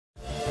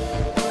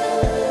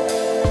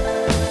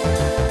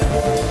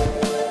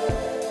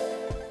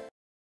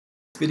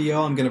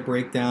video, I'm going to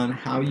break down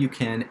how you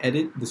can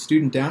edit the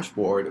student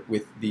dashboard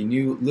with the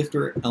new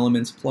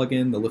LifterLMS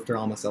plugin, the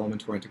LifterLMS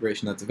Elementor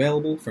integration that's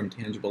available from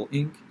Tangible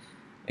Inc.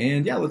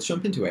 And yeah, let's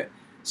jump into it.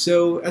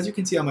 So as you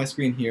can see on my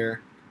screen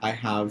here, I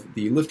have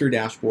the Lifter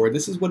dashboard.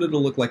 This is what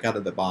it'll look like out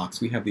of the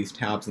box. We have these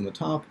tabs on the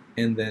top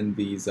and then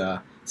these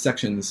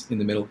sections in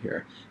the middle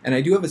here. And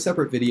I do have a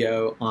separate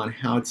video on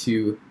how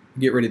to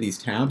get rid of these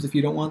tabs if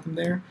you don't want them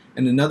there,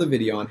 and another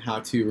video on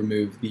how to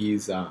remove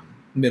these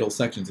middle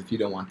sections if you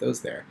don't want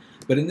those there.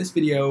 But in this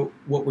video,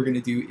 what we're going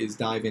to do is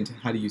dive into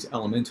how to use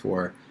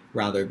Elementor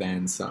rather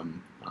than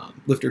some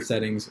Lifter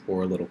settings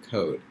or a little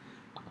code.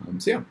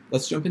 So yeah,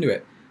 let's jump into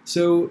it.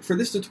 So for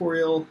this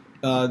tutorial,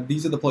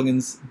 these are the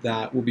plugins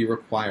that will be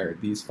required,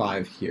 these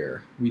 5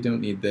 here. We don't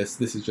need this.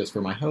 This is just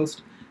for my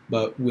host,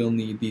 but we'll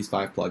need these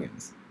 5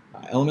 plugins.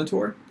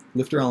 Elementor,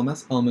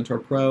 LifterLMS,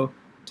 Elementor Pro,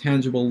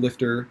 Tangible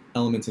Lifter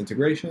Elements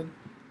Integration,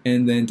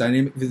 and then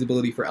Dynamic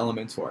Visibility for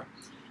Elementor.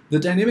 The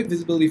Dynamic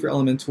Visibility for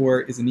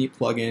Elementor is a neat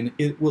plugin.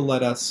 It will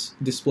let us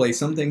display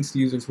some things to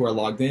users who are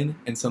logged in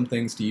and some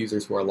things to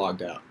users who are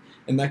logged out.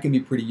 And that can be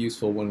pretty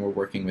useful when we're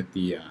working with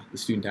the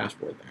student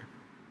dashboard there.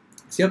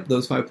 So yep,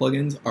 those 5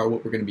 plugins are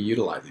what we're going to be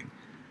utilizing.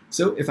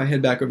 So if I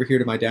head back over here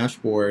to my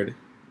dashboard,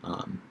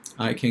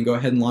 I can go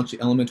ahead and launch the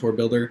Elementor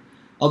builder.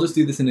 I'll just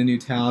do this in a new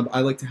tab.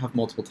 I like to have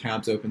multiple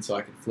tabs open so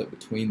I can flip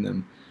between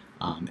them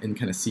and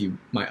kind of see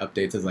my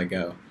updates as I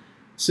go.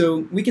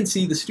 So we can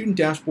see the student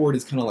dashboard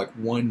is kind of like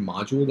one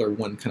module or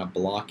one kind of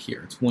block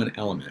here. It's one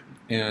element.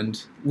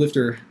 And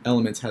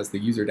LifterLMS has the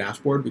user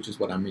dashboard, which is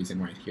what I'm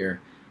using right here.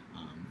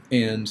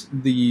 And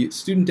the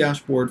student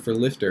dashboard for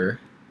Lifter,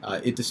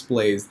 it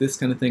displays this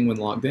kind of thing when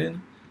logged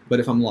in, but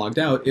if I'm logged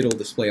out, it'll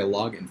display a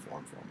login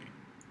form for me.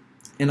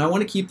 And I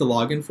want to keep the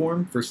login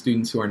form for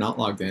students who are not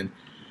logged in,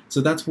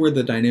 so that's where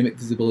the dynamic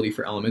visibility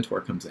for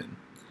Elementor comes in.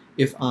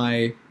 If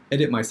I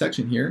edit my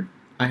section here,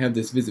 I have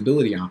this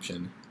visibility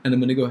option, and I'm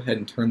going to go ahead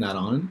and turn that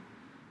on,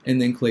 and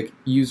then click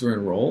User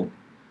Enroll,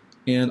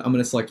 and I'm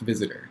going to select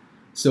Visitor.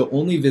 So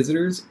only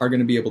visitors are going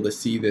to be able to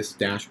see this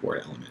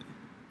dashboard element.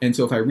 And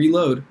so if I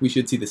reload, we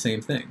should see the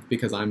same thing,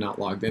 because I'm not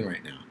logged in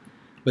right now.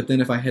 But then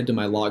if I head to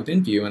my logged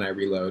in view and I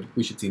reload,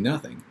 we should see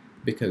nothing,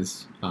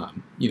 because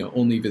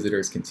only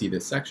visitors can see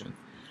this section.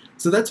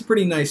 So that's a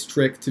pretty nice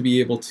trick to be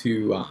able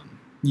to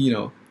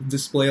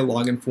display a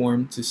login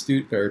form to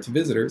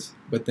visitors,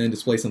 but then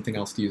display something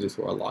else to users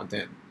who are logged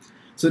in.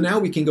 So now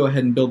we can go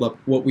ahead and build up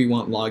what we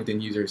want logged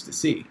in users to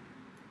see.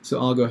 So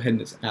I'll go ahead and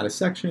just add a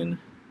section.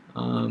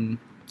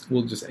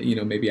 We'll just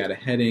maybe add a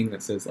heading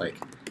that says like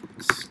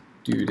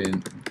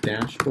student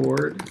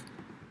dashboard,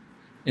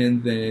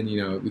 and then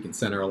we can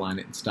center align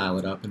it and style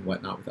it up and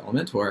whatnot with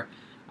Elementor.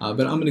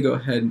 But I'm going to go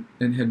ahead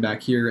and head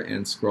back here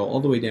and scroll all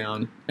the way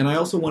down. And I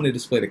also want to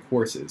display the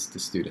courses to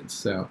students,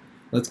 so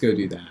let's go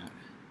do that.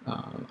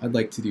 I'd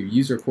like to do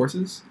user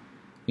courses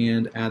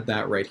and add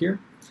that right here,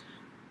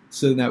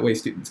 so that way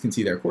students can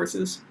see their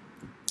courses.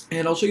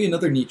 And I'll show you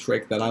another neat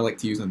trick that I like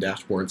to use on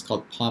dashboards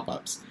called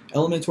Popups.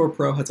 Elementor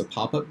Pro has a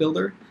pop-up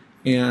builder,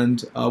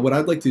 and what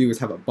I'd like to do is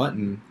have a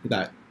button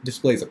that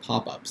displays a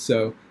pop-up.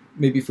 So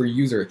maybe for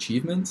user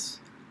achievements,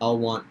 I'll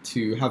want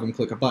to have them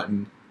click a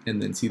button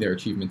and then see their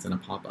achievements in a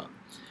pop-up.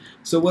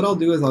 So what I'll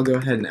do is I'll go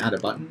ahead and add a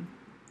button,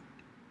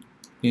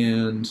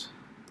 and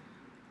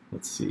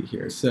let's see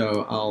here.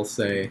 So I'll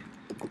say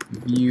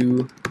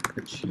view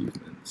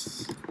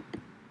achievements.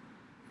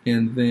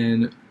 And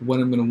then what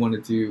I'm going to want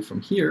to do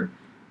from here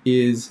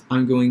is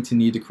I'm going to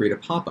need to create a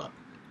pop-up.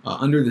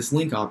 Under this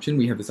link option,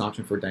 we have this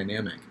option for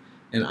dynamic,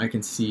 and I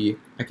can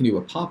do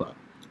a pop-up.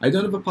 I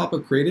don't have a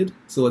pop-up created,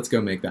 so let's go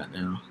make that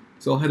now.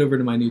 So I'll head over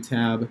to my new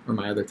tab, or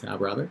my other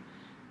tab rather,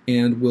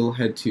 and we'll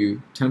head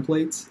to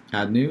Templates,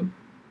 Add New,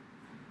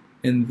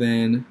 and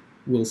then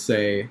we'll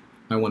say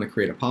I want to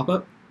create a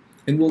pop-up,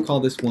 and we'll call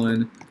this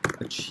one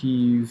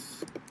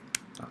Achievements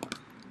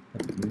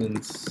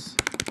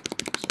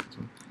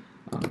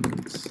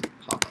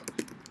pop-up.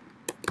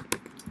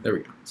 There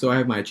we go. So I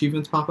have my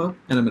achievements pop-up,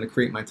 and I'm going to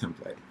create my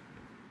template.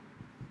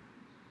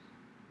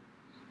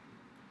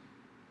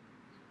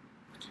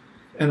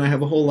 And I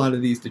have a whole lot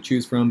of these to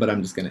choose from, but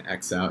I'm just going to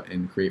X out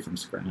and create from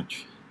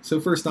scratch. So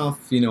first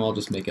off, I'll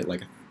just make it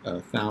like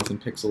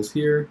 1,000 pixels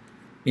here,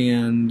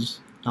 and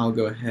I'll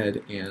go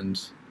ahead and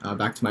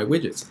back to my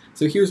widgets.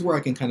 So here's where I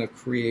can kind of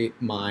create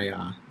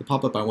my the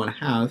pop-up I want to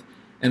have,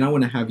 and I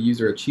want to have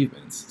user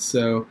achievements.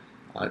 So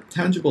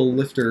Tangible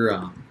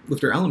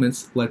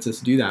LifterLMS lets us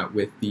do that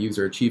with the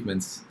user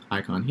achievements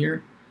icon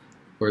here,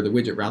 or the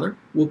widget rather.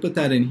 We'll put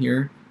that in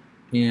here,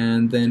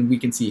 and then we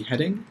can see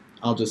heading.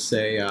 I'll just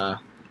say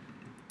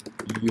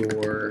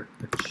your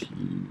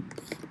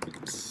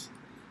achievements.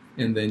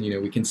 And then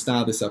we can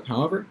style this up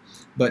however.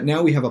 But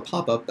now we have a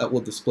pop-up that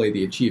will display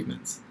the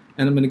achievements.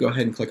 And I'm going to go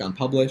ahead and click on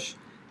Publish.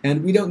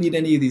 And we don't need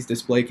any of these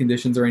display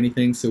conditions or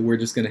anything, so we're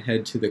just going to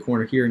head to the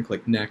corner here and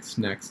click Next,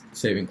 Next,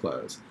 Save and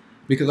Close.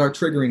 Because our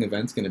triggering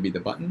event's going to be the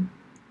button,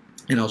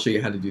 and I'll show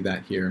you how to do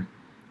that here.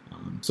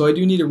 So I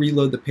do need to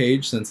reload the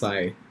page since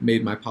I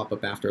made my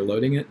pop-up after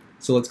loading it.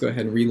 So let's go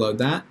ahead and reload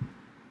that,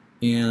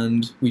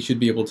 and we should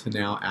be able to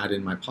now add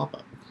in my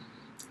pop-up.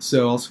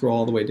 So I'll scroll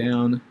all the way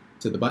down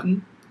to the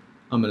button.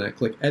 I'm going to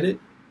click Edit,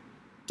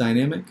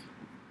 Dynamic,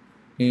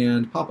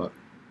 and Pop-up.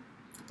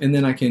 And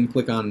then I can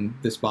click on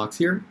this box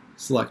here,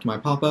 select my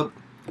pop-up,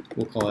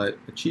 we'll call it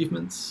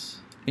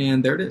Achievements,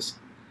 and there it is.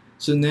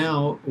 So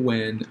now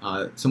when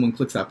someone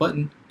clicks that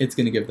button, it's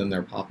going to give them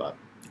their pop-up.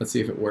 Let's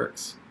see if it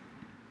works.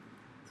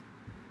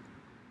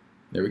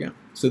 There we go.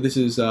 So this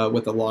is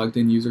what the logged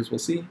in users will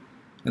see.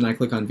 And I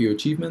click on View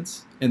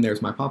Achievements, and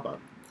there's my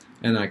pop-up.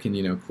 And I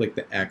can, click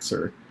the X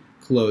or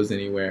close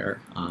anywhere.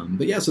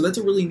 But yeah, so that's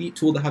a really neat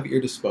tool to have at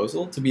your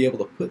disposal to be able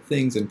to put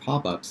things in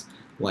pop-ups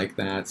like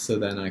that, so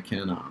then I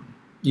can,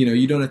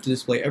 you don't have to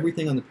display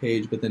everything on the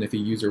page, but then if a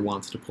user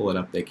wants to pull it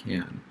up, they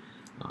can.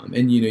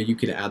 And you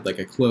could add like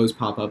a close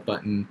pop-up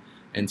button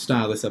and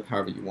style this up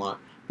however you want.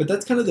 But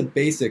that's kind of the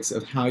basics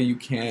of how you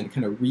can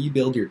kind of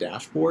rebuild your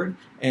dashboard,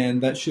 and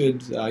that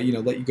should let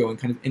you go in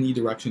kind of any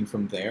direction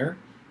from there.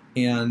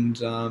 And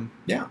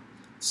yeah,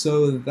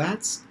 so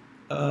that's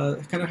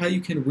kind of how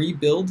you can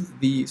rebuild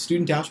the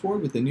student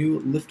dashboard with the new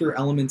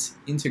LifterLMS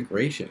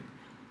integration.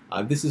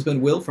 This has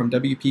been Will from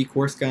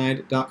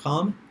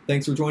WPCourseGuide.com.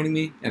 Thanks for joining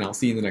me, and I'll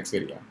see you in the next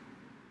video.